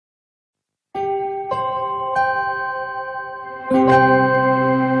So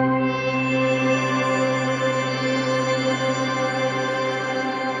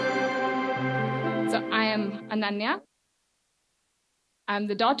I am Ananya. I'm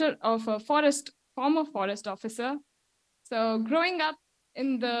the daughter of a former forest officer. So growing up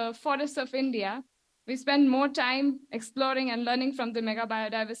in the forests of India, we spend more time exploring and learning from the mega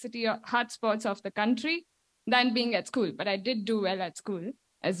biodiversity hotspots of the country than being at school. But I did do well at school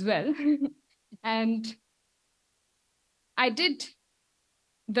as well. And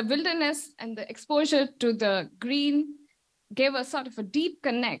the wilderness and the exposure to the green gave a sort of a deep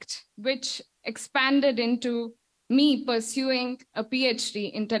connect, which expanded into me pursuing a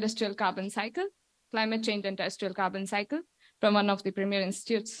PhD in terrestrial carbon cycle, climate change and terrestrial carbon cycle, from one of the premier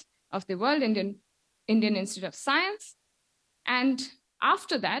institutes of the world, Indian Institute of Science. And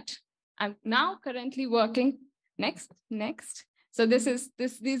after that, I'm now currently working, next. So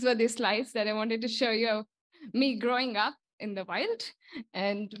these were the slides that I wanted to show you of me growing up in the wild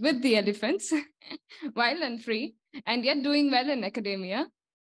and with the elephants, wild and free, and yet doing well in academia.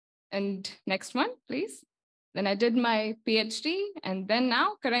 And next one, please. Then I did my PhD, and then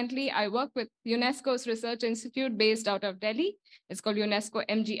now currently I work with UNESCO's research institute based out of Delhi. It's called UNESCO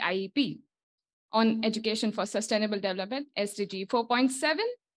MGIEP on education for sustainable development, SDG 4.7.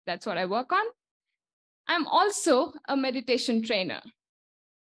 That's what I work on. I'm also a meditation trainer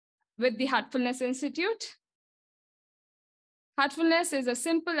with the Heartfulness Institute. Heartfulness is a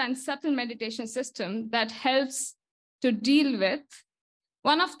simple and subtle meditation system that helps to deal with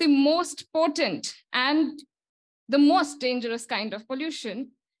one of the most potent and the most dangerous kind of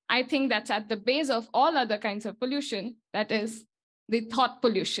pollution. I think that's at the base of all other kinds of pollution, that is the thought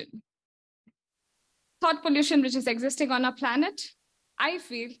pollution. Thought pollution, which is existing on our planet, I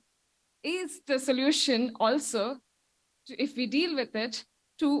feel is the solution also, if we deal with it,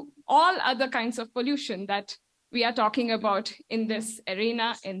 to all other kinds of pollution that we are talking about in this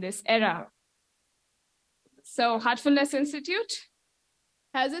arena, in this era. So Heartfulness Institute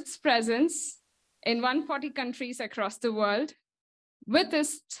has its presence in 140 countries across the world, with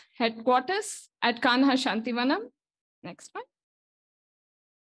its headquarters at Kanha Shantivanam, next one,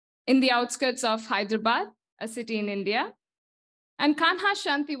 in the outskirts of Hyderabad, a city in India. And Kanha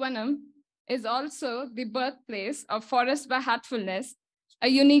Shantivanam is also the birthplace of Forest by Heartfulness, a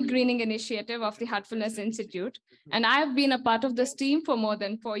unique greening initiative of the Heartfulness Institute. And I have been a part of this team for more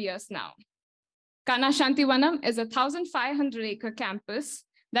than 4 years now. Kanha Shantivanam is a 1,500-acre campus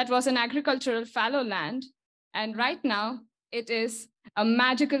that was an agricultural fallow land. And right now, it is a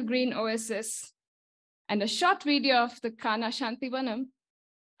magical green oasis. And a short video of the Kanha Shantivanam,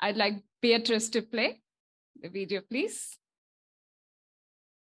 I'd like Beatrice to play. The video, please.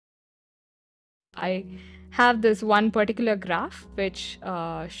 I have this one particular graph which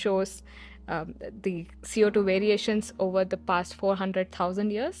shows the CO2 variations over the past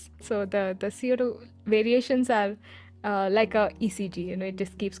 400,000 years. So the CO2 variations are like a ECG, it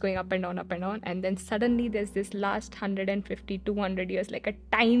just keeps going up and down, and then suddenly there's this last 150, 200 years, like a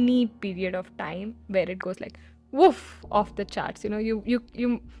tiny period of time where it goes like woof off the charts.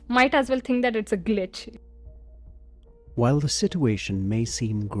 You might as well think that it's a glitch. While the situation may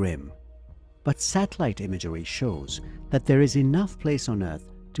seem grim, but satellite imagery shows that there is enough place on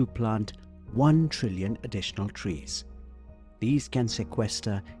Earth to plant 1 trillion additional trees. These can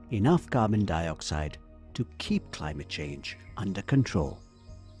sequester enough carbon dioxide to keep climate change under control.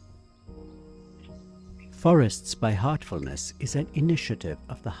 Forests by Heartfulness is an initiative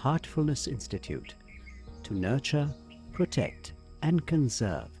of the Heartfulness Institute to nurture, protect, and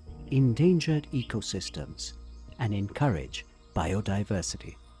conserve endangered ecosystems and encourage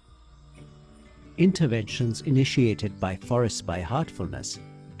biodiversity. Interventions initiated by Forests by Heartfulness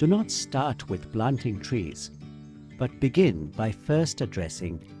do not start with planting trees, but begin by first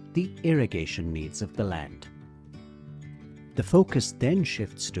addressing the irrigation needs of the land. The focus then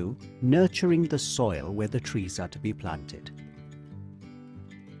shifts to nurturing the soil where the trees are to be planted.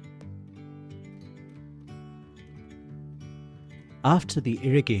 After the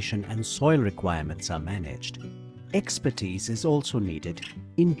irrigation and soil requirements are managed, expertise is also needed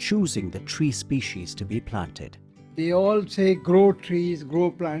in choosing the tree species to be planted. They all say grow trees,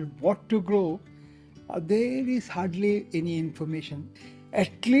 grow plants. What to grow? There is hardly any information.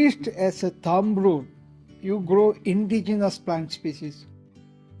 At least as a thumb rule, you grow indigenous plant species.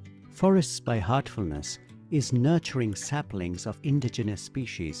 Forests by Heartfulness is nurturing saplings of indigenous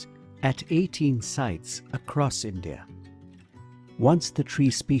species at 18 sites across India. Once the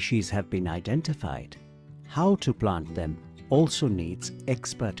tree species have been identified, how to plant them also needs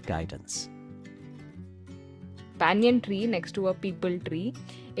expert guidance. banyan tree next to a peepal tree,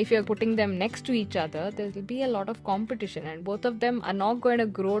 if you're putting them next to each other, there will be a lot of competition and both of them are not going to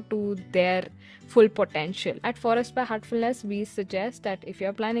grow to their full potential. At Forest by Heartfulness, we suggest that if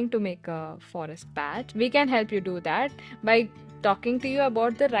you're planning to make a forest patch, we can help you do that by talking to you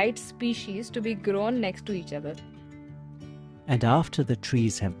about the right species to be grown next to each other. And after the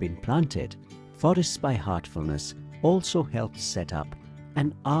trees have been planted, Forests by Heartfulness also helps set up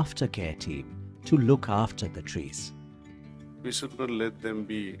an aftercare team to look after the trees. We should not let them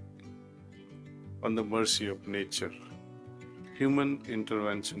be on the mercy of nature. Human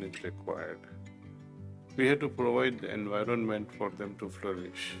intervention is required. We have to provide the environment for them to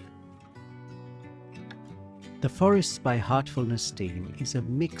flourish. The Forests by Heartfulness team is a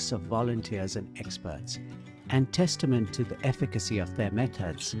mix of volunteers and experts, and testament to the efficacy of their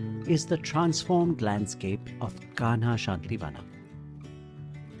methods is the transformed landscape of Kanha Shantivana.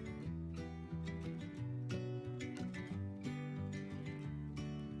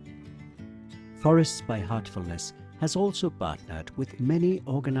 Forests by Heartfulness has also partnered with many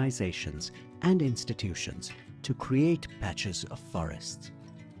organizations and institutions to create patches of forests.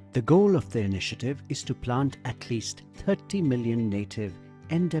 The goal of the initiative is to plant at least 30 million native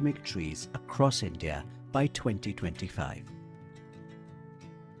endemic trees across India by 2025.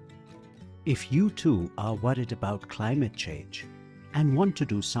 If you too are worried about climate change and want to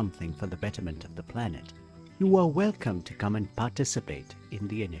do something for the betterment of the planet, you are welcome to come and participate in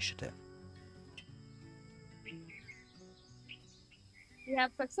the initiative. We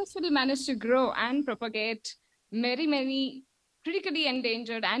have successfully managed to grow and propagate many critically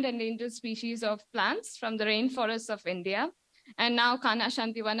endangered and endangered species of plants from the rainforests of India. And now Kanha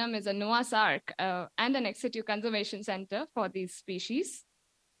Shantivanam is a Noah's Ark and an ex situ conservation center for these species.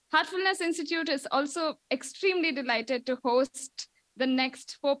 Heartfulness Institute is also extremely delighted to host the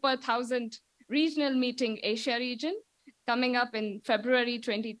next 4 per 1,000 regional meeting Asia region coming up in February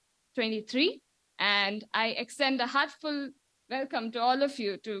 2023. And I extend a heartful welcome to all of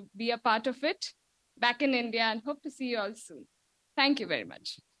you to be a part of it back in India and hope to see you all soon. Thank you very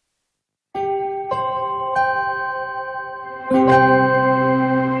much.